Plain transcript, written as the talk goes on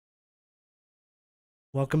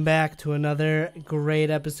Welcome back to another great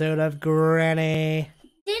episode of Granny.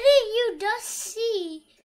 Didn't you just see,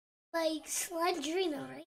 like, Slendrina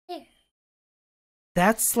right there?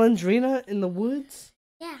 That's Slendrina in the woods?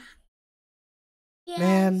 Yeah. Yes.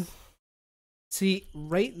 Man, see,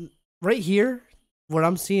 right here, what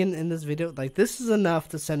I'm seeing in this video, like, this is enough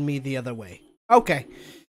to send me the other way. Okay.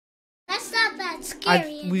 That's not that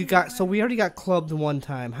scary. We already got clubbed one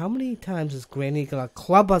time. How many times is Granny gonna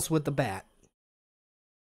club us with the bat?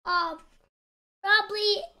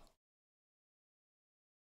 Probably.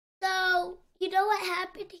 So, you know what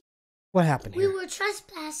happened? What happened We here? were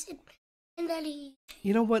trespassing, and then he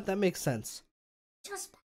You know what? That makes sense.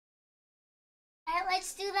 trespassed. Alright,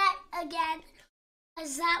 let's do that again,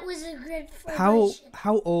 as that was a good formation.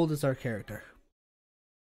 How old is our character?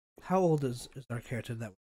 How old is our character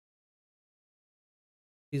that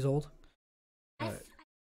he's old? Alright.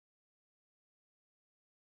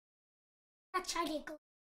 I'm trying to go.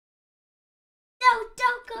 No,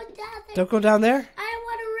 don't go down there. Don't go down there? I don't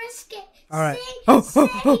want to risk it. All right.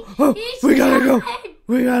 Oh, We gotta go. going.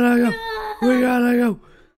 We gotta go. No. We gotta go.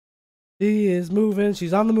 She is moving.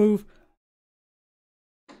 She's on the move.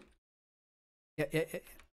 Yeah.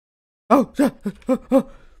 Oh.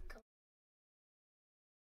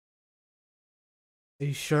 Are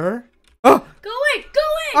you sure? Oh, Go in.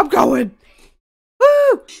 I'm going.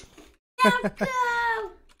 Woo! Now go.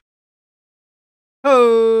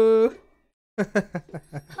 Oh.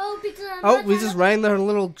 Oh, because I'm Oh, not we that just up- rang the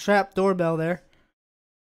little trap doorbell there.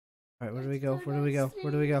 All right, where do we go? Where do we go?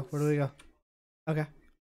 Where do we go? Where do we go? Okay.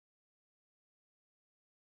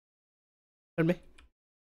 Turn me.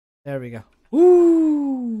 There we go.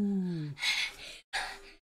 Ooh.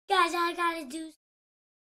 Guys, I gotta do.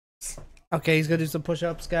 Okay, he's gonna do some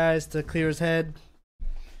push-ups, guys, to clear his head.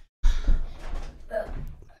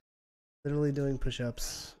 Literally doing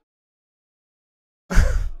push-ups.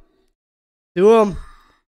 Do them.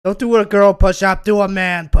 Don't do a girl push-up. Do a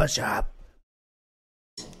man push-up.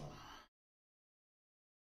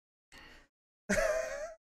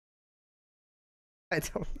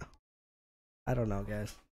 I don't know,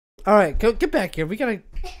 guys. All right, get back here. We gotta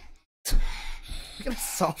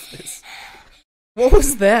solve this. What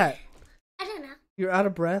was that? I don't know. You're out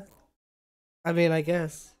of breath? I mean, I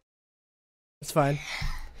guess. It's fine. All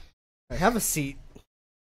right, have a seat,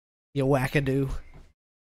 you wackadoo.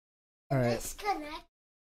 All right. Disconnect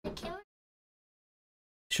the camera.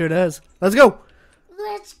 Sure does. Let's go.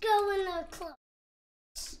 Let's go in the club.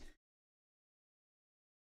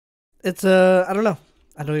 It's, I don't know.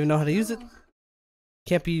 I don't even know how to use it.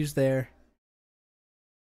 Can't be used there.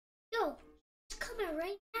 Yo, it's coming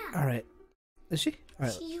right now. All right. Is she? All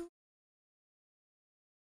right. You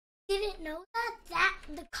didn't know that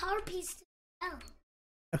the car piece fell.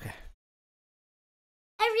 Okay.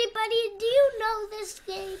 Everybody, do you know this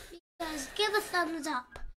game? Because give a thumbs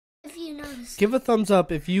up if you know this. Give a thumbs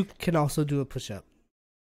up if you can also do a push-up.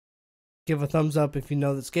 Give a thumbs up if you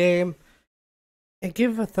know this game. And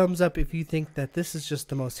give a thumbs up if you think that this is just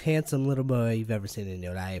the most handsome little boy you've ever seen in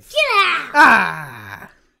your life. Get out! Ah!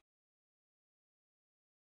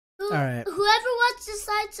 All right. Whoever wants to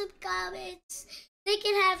sign some comments, they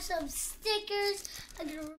can have some stickers. I'm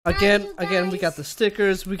gonna remind you Again, we guys. got the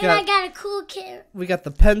stickers. We And I got got a cool camera. we got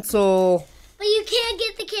the pencil. But you can't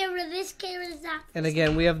get the camera. This camera is not. And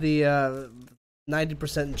again, we have the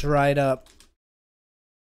 90% dried up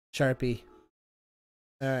Sharpie.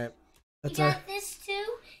 All right. You That's got this too.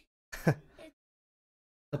 The-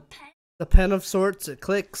 A pen. the pen of sorts. It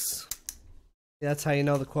clicks. Yeah, that's how you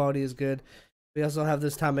know the quality is good. We also have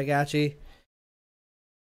this Tamagotchi.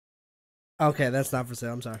 Okay, that's not for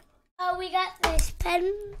sale. I'm sorry. Oh, we got this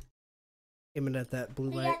pen. Aiming at that blue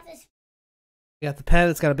We light. got this. We got the pen.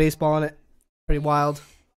 It's got a baseball on it. Pretty wild.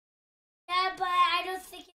 Yeah, but I don't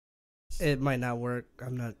think. It might not work.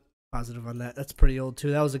 I'm not positive on that. That's pretty old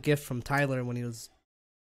too. That was a gift from Tyler when he was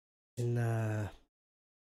in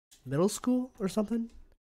middle school or something.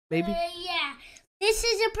 Maybe. Yeah, this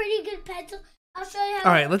is a pretty good pencil. I'll show you how.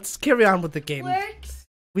 All right, let's carry on with the game. Works.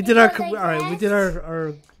 We did our Because I all right. We did guessed-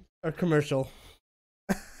 our commercial.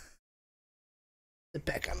 Sit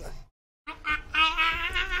back on the.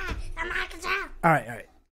 I'm not gonna tell. All right.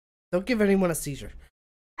 Don't give anyone a seizure.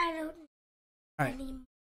 I don't. All right. Need,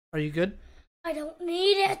 Are you good? I don't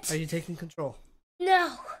need it. Are you taking control?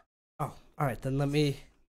 No. Oh, all right. Then let me.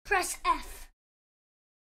 Press F.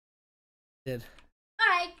 Did. All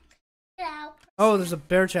right. Get out. Oh, there's a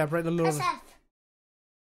bear trap right in the middle Press of F.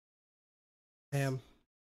 the. Damn.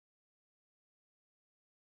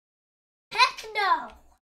 Heck no.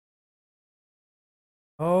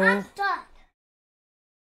 Oh. I'm done.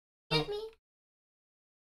 Get me.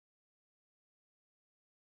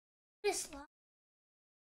 This lock.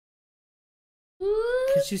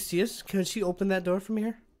 Can she see us? Can she open that door from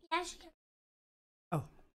here? Yeah, she can. Oh.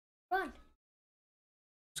 Run.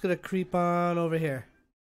 Just gonna creep on over here.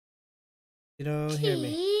 You don't hear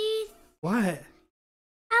me. Keith, What?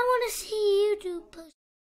 I want to see you do push.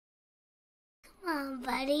 Come on,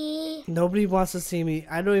 buddy. Nobody wants to see me.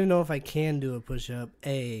 I don't even know if I can do a push-up,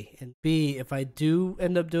 A. And B, if I do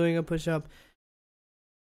end up doing a push-up,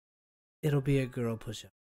 it'll be a girl push-up.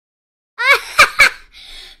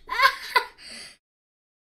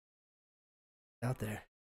 Out there.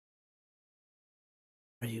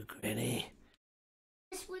 Are you Granny?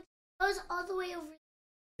 This one goes all the way over.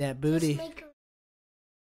 That booty. Just make her.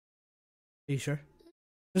 Are you sure?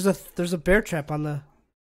 There's a bear trap on the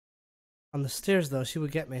stairs though. She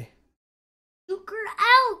would get me. Juke her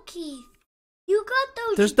out, Keith. You got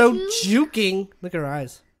those. There's no juice? juking. Look at her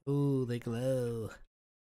eyes. Ooh, they glow.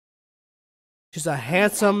 She's a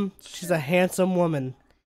handsome woman.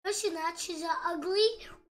 No, she's not. She's an ugly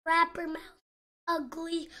rapper mouth.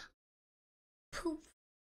 Ugly poof.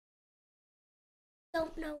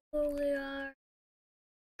 Don't know where we are.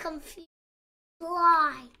 Confused.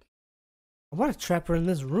 Blind. I want to trap her in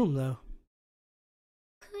this room though.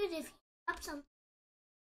 Could if you up something.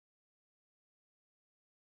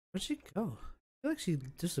 Where'd she go? I feel like she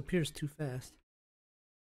disappears too fast.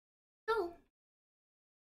 No.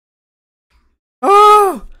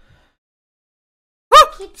 Oh!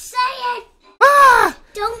 Keep saying. Ah!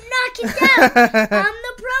 Don't knock it down. I'm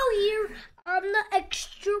the pro here. I'm the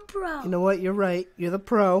extra pro. You know what? You're right. You're the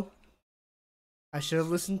pro. I should have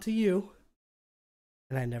listened to you.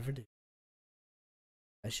 And I never did.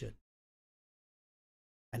 I should.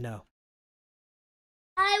 I know.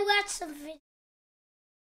 I watched some videos.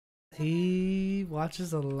 He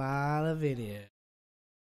watches a lot of videos.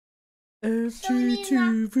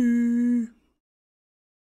 FGTV.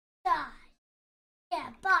 Die. Yeah,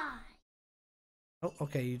 bye. Oh,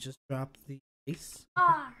 okay. You just dropped the ace.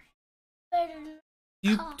 R.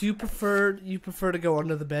 Do you prefer to go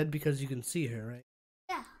under the bed because you can see her, right?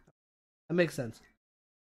 Yeah. That makes sense.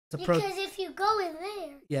 It's a Because if you go in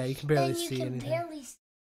there, yeah, you can barely then you see can anything. barely see.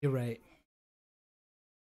 You're right.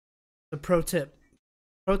 The pro tip.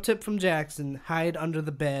 Pro tip from Jackson: hide under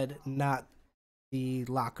the bed, not the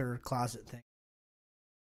locker closet thing.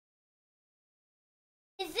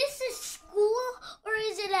 Is this a school or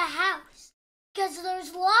is it a house? Because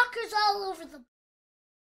there's lockers all over the.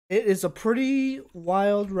 It is a pretty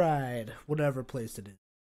wild ride, whatever place it is.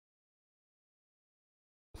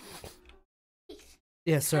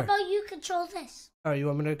 Yes, sir. How about you control this? Alright, you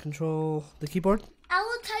want me to control the keyboard? I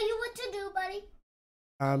will tell you what to do, buddy.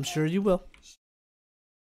 I'm sure you will.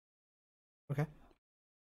 Okay.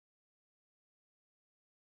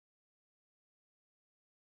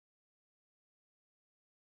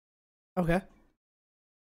 Okay.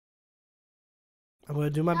 I'm gonna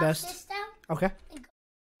do my Knock best. this down Okay. and go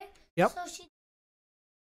there. Yep. So she.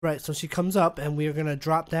 Right, so she comes up and we are gonna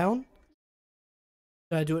drop down.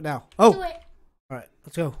 Should I do it now? Oh! Do it. Alright,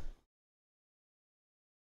 let's go.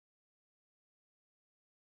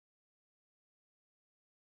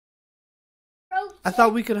 I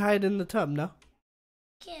thought we could hide in the tub, no?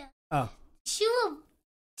 Yeah. Oh. She will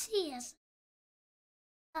see us.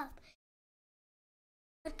 Up.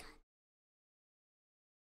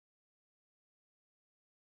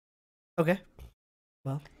 Okay.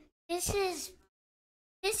 Well. This is.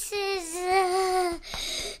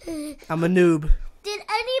 I'm a noob. Did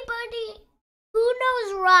anybody who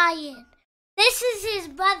knows Ryan? This is his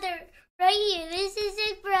brother right here. This is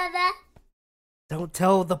his brother. Don't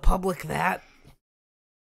tell the public that.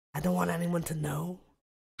 I don't want anyone to know.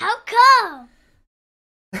 How come?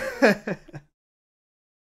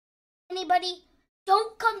 Anybody?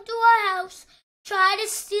 Don't come to our house. Try to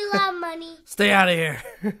steal our money. Stay out of here.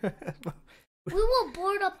 We will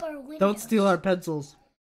board up our windows. Don't steal our pencils.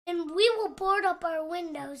 And we will board up our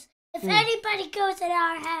windows if anybody goes in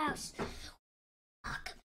our house.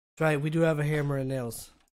 That's right, we do have a hammer and nails.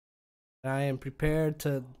 I am prepared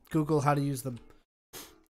to Google how to use them.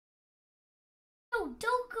 No,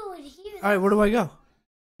 don't go in here. Alright, where do I go?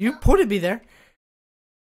 You pointed me there.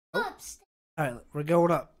 Upstairs. Alright, we're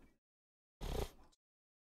going up.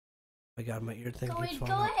 I got my ear thing. Go keeps ahead,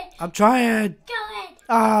 falling go out. ahead. I'm trying. Go ahead.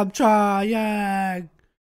 I'm trying.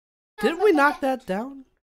 Didn't we knock that down?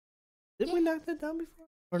 Didn't we knock that down before?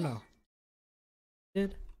 Or no?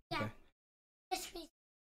 Did? Yeah. Okay. Yes, we.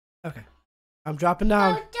 Okay. I'm dropping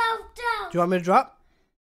down. Don't. Do you want me to drop?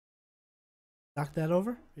 Knock that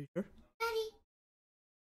over? Are you sure? Daddy.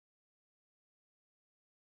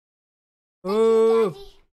 Oh. Daddy.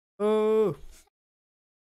 Oh.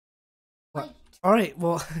 What? Wait. Alright,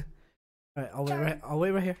 well, All right, I'll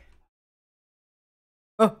wait right here.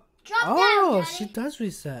 Oh, Drop down, oh, Daddy. she does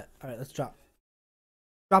reset. All right, let's drop.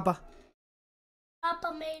 Drop her.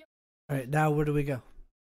 Papa made. All right, now where do we go?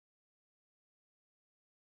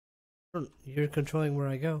 You're controlling where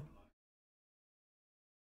I go.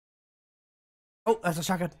 Oh, that's a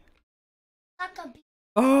shotgun. Shotgun.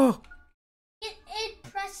 Oh, It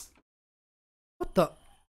pressed. what the?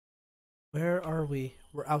 Where are we?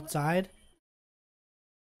 We're outside.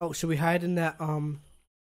 Oh, should we hide in that? Oh,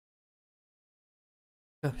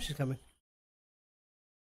 she's coming.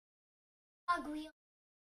 Wheel.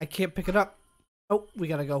 I can't pick it up. Oh, we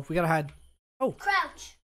gotta go. We gotta hide. Oh,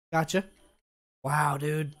 Crouch. gotcha. Wow,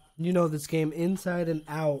 dude. You know this game inside and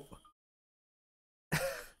out.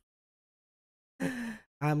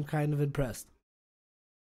 I'm kind of impressed.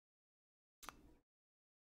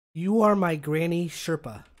 You are my Granny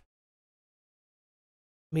Sherpa.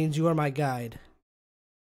 Means you are my guide.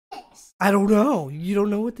 Yes. I don't know. You don't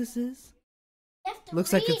know what this is? You have to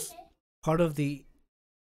Looks like read it's it. part of the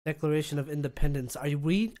Declaration of Independence. Are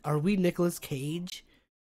we Nicolas Cage?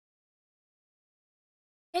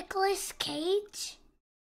 Nicolas Cage.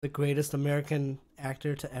 The greatest American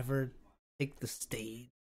actor to ever take the stage.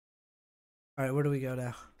 Alright, where do we go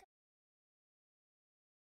now?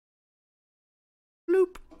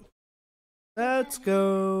 Bloop. Let's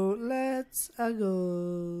go. Let's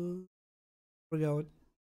go. We're going.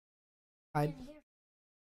 Hide.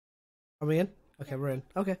 Are we in? Okay, we're in.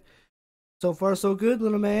 Okay. So far, so good,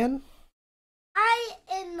 little man. I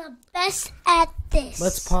am the best at this.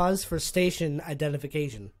 Let's pause for station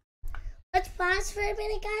identification. Let's pause for a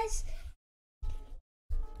minute, guys.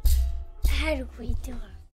 How do we do it?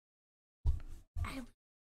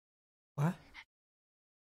 What?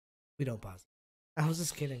 We don't pause. I was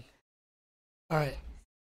just kidding. Alright.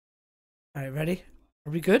 Alright, ready?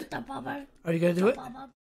 Are we good? Are you gonna do it?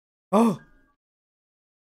 Oh!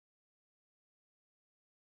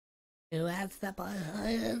 That's the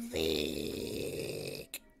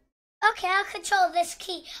music. Okay, I'll control this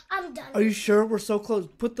key. I'm done. Are you sure we're so close?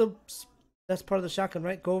 Put the... That's part of the shotgun,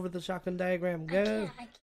 right? Go over the shotgun diagram. I Go. can't.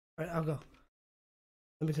 Alright, I'll go.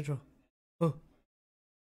 Let me control. Oh.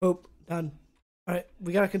 Oh, done. Alright,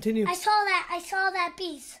 we gotta continue. I saw that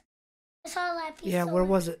piece. Yeah, where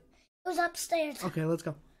was it? It was upstairs. Okay, let's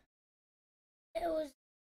go. It was.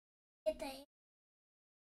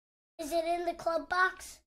 Is it in the club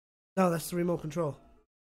box? No, that's the remote control.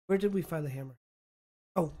 Where did we find the hammer?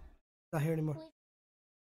 Oh, not here anymore. We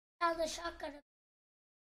found the shotgun.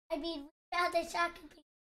 We found the shotgun piece.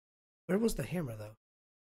 Where was the hammer, though?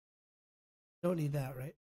 Don't need that,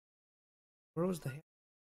 right? Where was the hammer?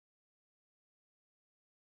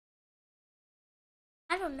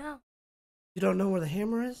 I don't know. You don't know where the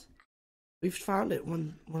hammer is? We've found it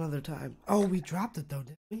one other time. Oh, we dropped it, though,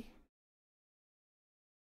 didn't we?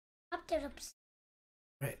 Dropped it upstairs.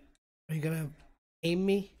 Right. Are you gonna aim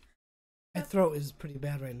me? My throat is pretty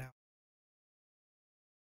bad right now.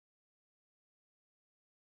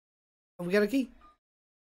 Oh, we got a key.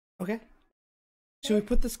 Okay. Should we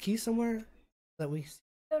put this key somewhere that we...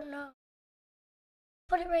 I don't know.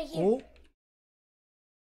 Put it right here. Oh.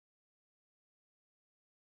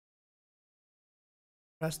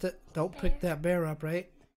 Pressed it. Don't pick that bear up, right?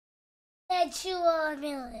 That's 2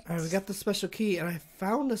 minutes. Alright, we got the special key, and I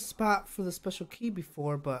found a spot for the special key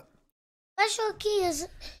before, but... Special key is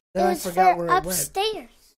Then I forgot for where it went.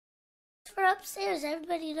 upstairs. It's for upstairs.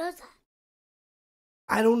 Everybody knows that.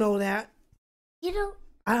 I don't know that. You know,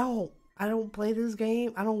 I don't play this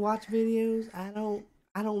game. I don't watch videos. I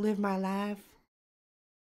don't live my life.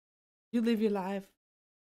 You live your life.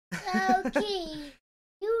 okay.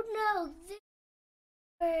 You know this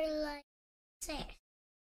for like stairs.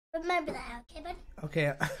 Remember that, okay, bud?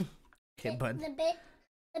 Okay. Okay, bud.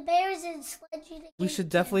 The bears in sledging. We should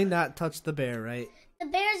definitely not touch the bear, right? The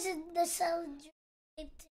bears in the sledging.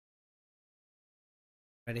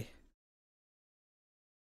 Ready?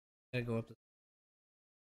 Gotta go up this.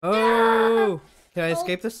 Oh! Can I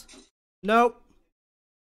escape this? Nope.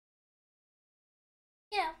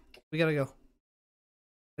 Yeah. We gotta go.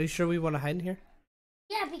 Are you sure we want to hide in here?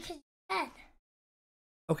 Yeah, because you can.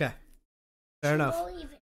 Okay. Fair enough. Don't even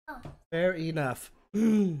know. Fair enough.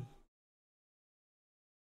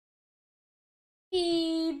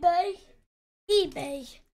 eBay.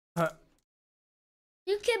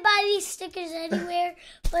 You can buy these stickers anywhere,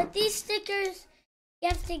 but these stickers, you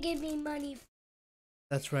have to give me money.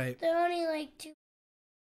 That's right. They're only like 2.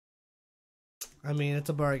 I mean, it's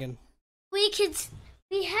a bargain.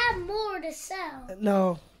 We have more to sell.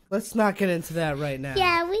 No, let's not get into that right now.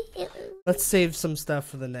 Yeah, Let's save some stuff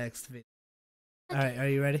for the next video. Alright, are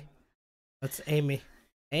you ready? Let's aim me.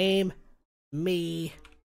 Aim. Me.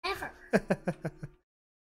 Ever.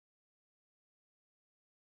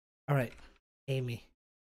 All right, Amy.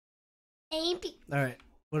 Amy. All right,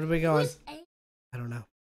 where are we going? Who's Amy? I don't know.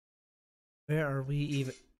 Where are we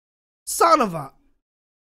even? Son of a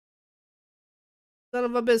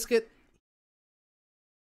biscuit.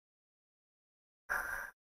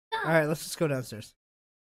 All right, let's just go downstairs.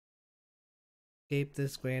 Escape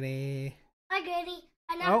this granny. Hi, Granny.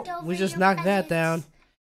 I knocked over we just your knocked that presents. down.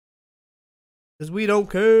 Because we don't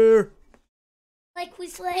care. Like we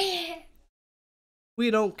slay.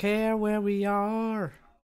 We don't care where we are.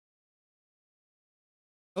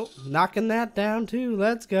 Oh, knocking that down too.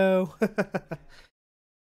 Let's go.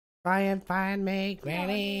 Try and find me,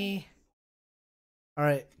 Granny. All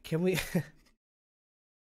right, can we?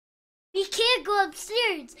 We can't go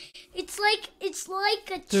upstairs. It's like a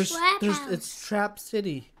trap house. It's Trap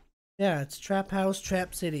City. Yeah, it's Trap House,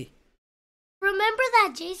 Trap City. Remember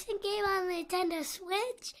that Jason game on Nintendo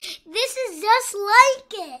Switch? This is just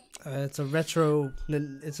like it.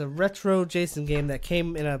 It's a retro Jason game that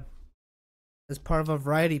came as part of a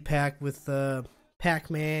variety pack with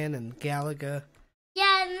Pac-Man and Galaga.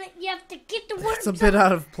 Yeah, and you have to get the worms It's a bit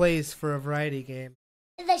out of place for a variety game.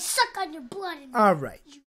 and they suck on your blood and All right.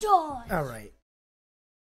 you die. All right.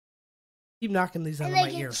 Keep knocking these out And of they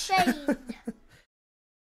my get ears. chained.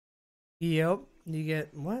 Yep. You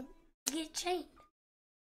get what? You get chained.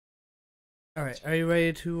 All right. Are you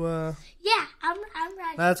ready to? Yeah, I'm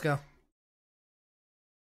ready. Let's go.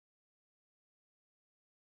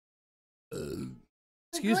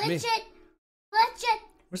 Excuse me. Glitch it.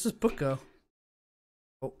 Where's this book go?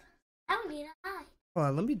 I don't need an eye. Hold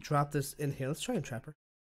on. Let me drop this in here. Let's try and trap her.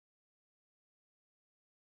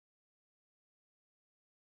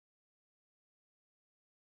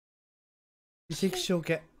 You think she'll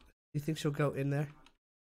get? You think she'll go in there?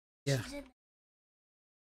 Yeah. She's in-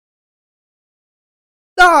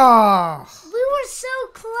 Oh, We were so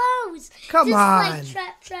close. come Just on.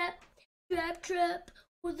 like trap,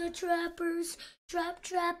 we're the trappers. Trap,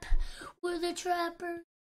 we're the trappers.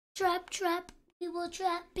 Trap, we will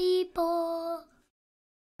trap people.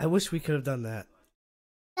 I wish we could have done that.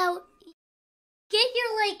 Now, get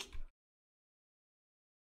your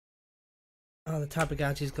Oh, the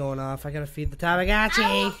Tamagotchi's going off. I gotta feed the I will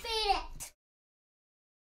Tamagotchi. feed it.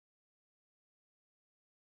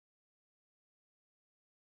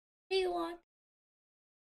 What do you want?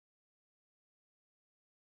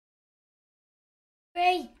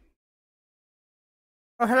 Ray,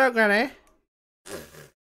 Oh, hello, Granny.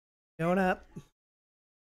 Going up.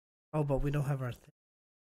 Oh, but we don't have our thing.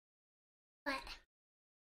 what?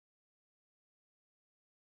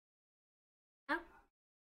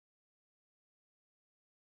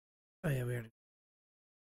 Oh yeah, we already.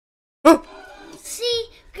 Oh! See,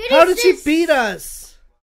 good How as did she this- beat us?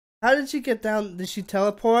 How did she get down? Did she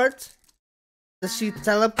teleport? Does she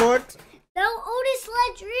teleport? No, Otis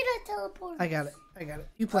let Drina teleport. I got it.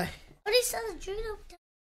 You play. Otis let Drina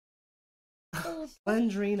teleport.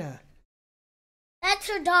 Slendrina. That's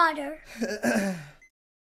her daughter.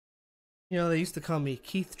 You know, they used to call me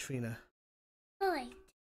Keith Trina. Really?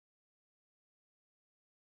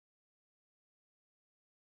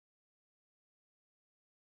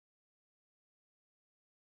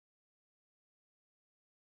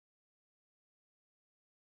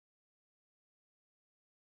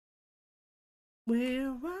 Where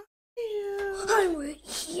are you? I'm right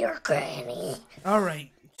here, Granny. All right,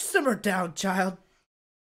 simmer down, child.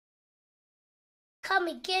 Come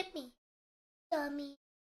and get me, dummy.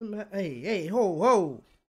 Hey, ho.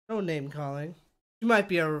 No name calling. You might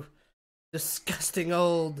be a disgusting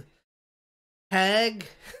old hag,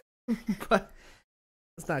 but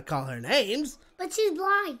let's not call her names. But she's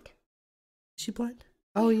blind. Is she blind?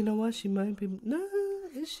 Oh, you know what? She might be. No,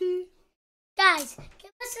 is she? Guys,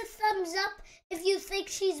 give us a thumbs up if you think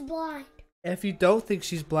she's blind. If you don't think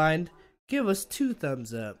she's blind, give us 2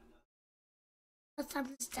 thumbs up. A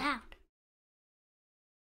thumbs down.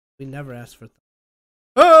 We never asked for.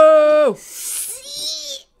 Oh!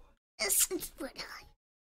 See? This is what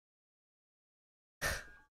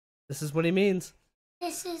This is what he means.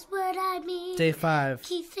 I mean. Day 5,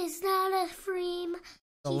 Keith is not a freem.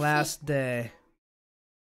 the Keith last day.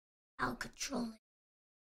 I'll control it.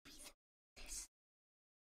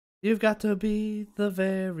 You've got to be the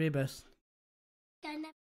very best, I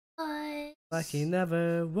never was. like he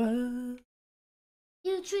never was.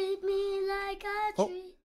 You treat me like I Oh.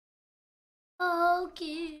 treat.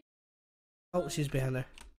 Okay. Oh, she's behind there.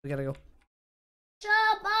 We gotta go.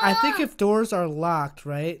 Jump I think off. if doors are locked,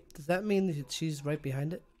 right? Does that mean that she's right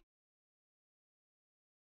behind it?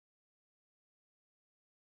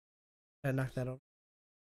 I knocked that over.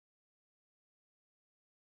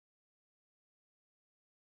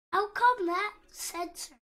 How come that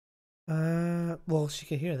sensor? Well, she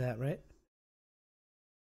can hear that, right?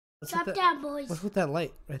 Drop down, boys. What's with that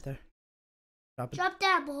light right there? Drop it. Drop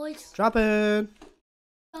down, boys. Drop it.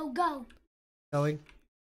 Go. Going.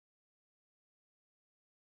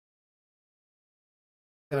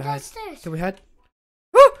 Go Gotta hide. downstairs. Can we hide?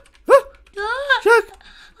 Ah! Ah! Chuck!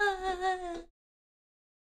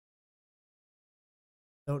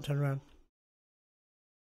 Don't turn around.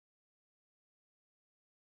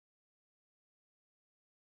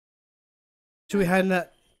 Should we hide in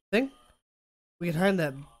that thing? We can hide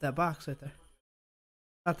in that box right there.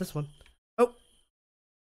 Not this one. Oh.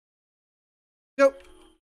 Go.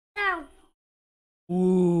 Down.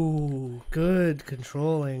 Ooh, good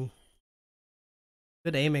controlling.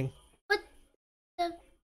 Good aiming. But the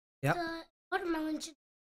Yep. watermelon should...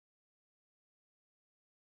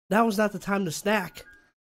 Now is not the time to snack.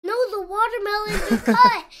 No, the watermelons are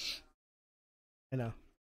cut. I know.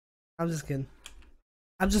 I'm just kidding.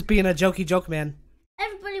 I'm just being a jokey joke man.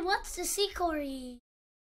 Everybody wants to see Corey.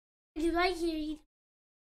 You right here.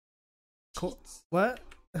 Cool. What?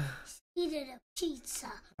 Eating a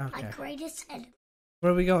pizza. Okay. My greatest enemy.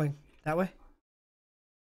 Where are we going? That way?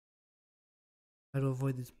 Try to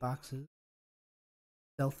avoid these boxes.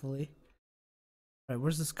 Stealthily. Alright,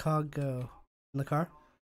 where's this cog go? In the car?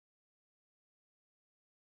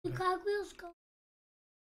 The cogwheels go.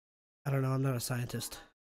 I don't know, I'm not a scientist.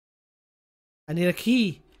 I need a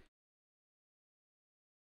key.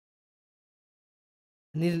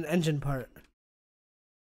 I need an engine part.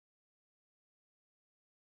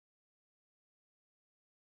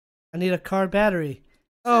 I need a car battery.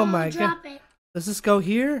 Oh my god. Drop it. Does this go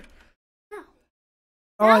here? No.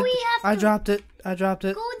 Oh, Now we have I to dropped it. I dropped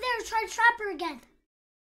it. go there, try to trap her again.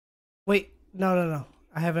 Wait, no.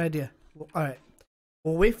 I have an idea. Alright.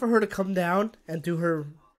 We'll wait for her to come down and do her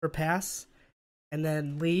pass. And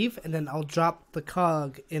then leave. And then I'll drop the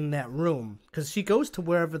cog in that room. Because she goes to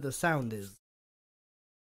wherever the sound is.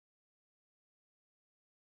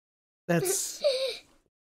 That's...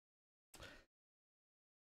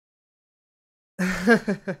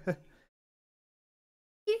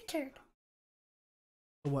 Your turn.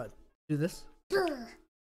 What? Do this?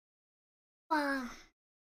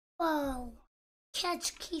 Whoa.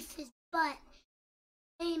 Catch Keith's butt.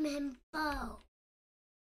 Aim him bow.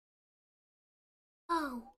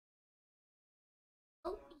 Oh.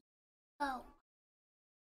 Oh.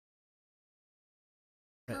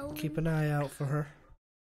 Right, keep an eye out for her.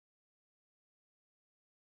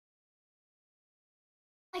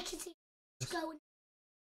 I can see it's going.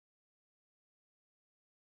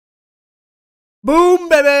 Boom,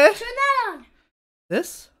 baby! Turn that on.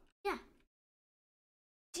 This? Yeah.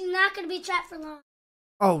 She's not going to be trapped for long.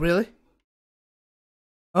 Oh, really?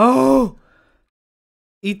 Oh!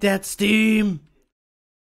 Eat that steam!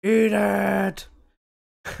 Eat it!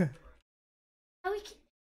 Now we can...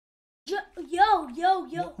 Yo.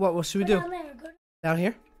 What should we Go do? down there. Go... Down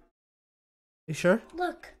here? You sure?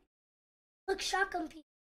 Look, shotgun people.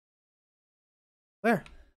 Where?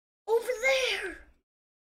 Over there.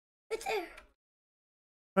 Right there.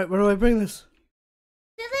 Right, where do I bring this?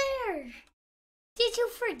 They're there. Did you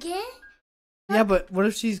forget? Yeah, but what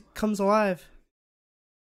if she comes alive?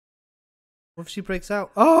 What if she breaks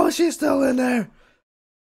out? Oh, she's still in there!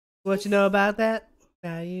 What you know about that?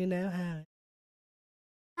 Now you know how.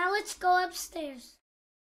 Now let's go upstairs.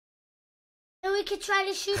 And we can try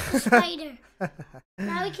to shoot the spider.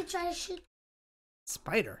 Now we can try to shoot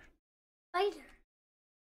Spider? the spider.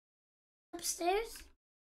 Upstairs?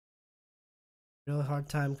 Really hard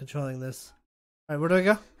time controlling this. Alright, where do I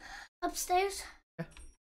go? Upstairs?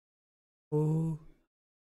 Ooh.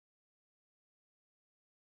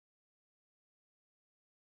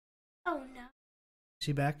 Oh no. Is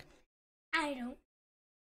she back? I don't.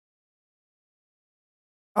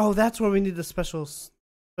 Oh, that's where we need the special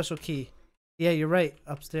key. Yeah, you're right.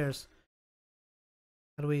 Upstairs.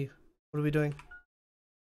 What are we doing?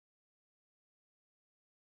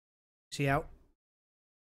 Is she out?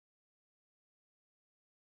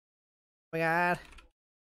 Oh my god.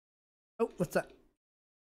 Oh, what's that?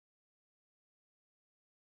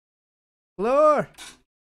 Floor!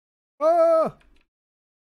 Oh!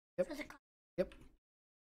 Yep. For the car. Yep.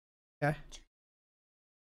 Okay.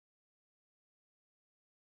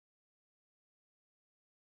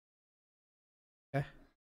 Okay.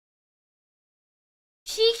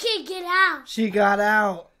 She can get out. She got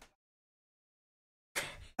out.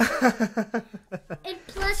 And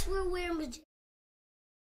plus we're wearing pajamas.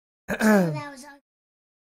 So that was ugly.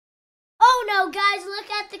 Oh no, guys, look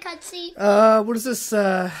at the cutscene. What is this,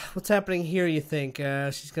 what's happening here, you think?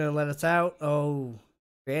 She's gonna let us out? Oh,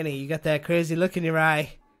 Granny, you got that crazy look in your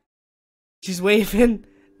eye. She's waving.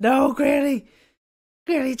 No, Granny.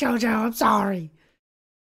 Granny JoJo, I'm sorry.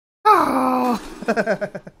 Oh.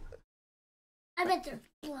 I bet there's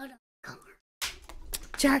blood on the car.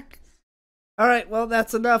 Check. All right, well,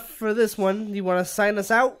 that's enough for this one. You want to sign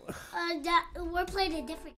us out? We're playing a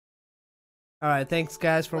different. All right, thanks,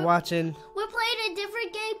 guys, for watching. We're playing a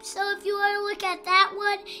different game, so if you want to look at that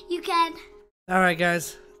one, you can. All right,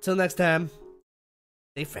 guys. Till next time.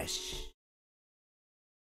 Stay fresh.